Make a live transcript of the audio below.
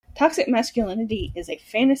Toxic masculinity is a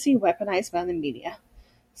fantasy weaponized by the media,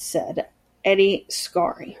 said Eddie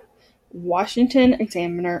Scarry, Washington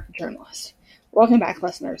Examiner journalist. Welcome back,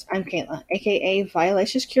 listeners. I'm Kayla, aka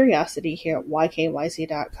Violacious Curiosity here at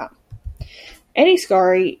YKYZ.com. Eddie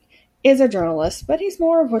Scarry is a journalist, but he's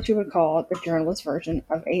more of what you would call the journalist version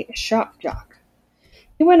of a shock jock.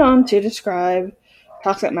 He went on to describe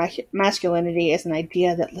toxic masculinity as an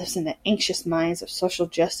idea that lives in the anxious minds of social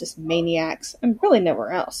justice maniacs and really nowhere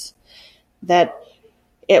else. That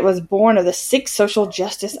it was born of the sick social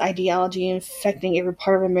justice ideology infecting every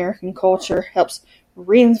part of American culture, helps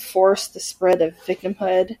reinforce the spread of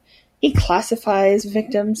victimhood. He classifies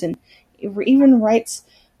victims and even writes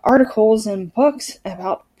articles and books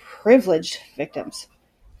about privileged victims.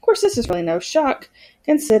 Of course, this is really no shock,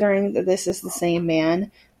 considering that this is the same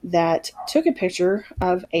man that took a picture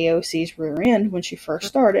of AOC's rear end when she first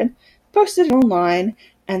started, posted it online,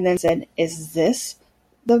 and then said, "Is this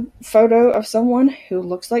the photo of someone who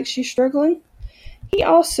looks like she's struggling?" He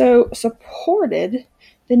also supported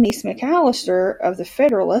Denise McAllister of The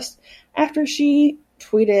Federalist after she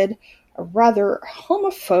tweeted a rather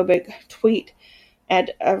homophobic tweet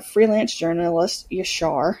at a freelance journalist,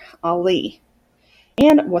 Yashar Ali,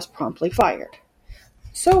 and was promptly fired.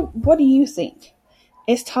 So what do you think?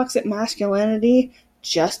 Is toxic masculinity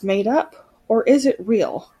just made up, or is it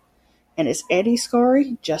real? And is Eddie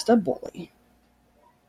Scarry just a bully?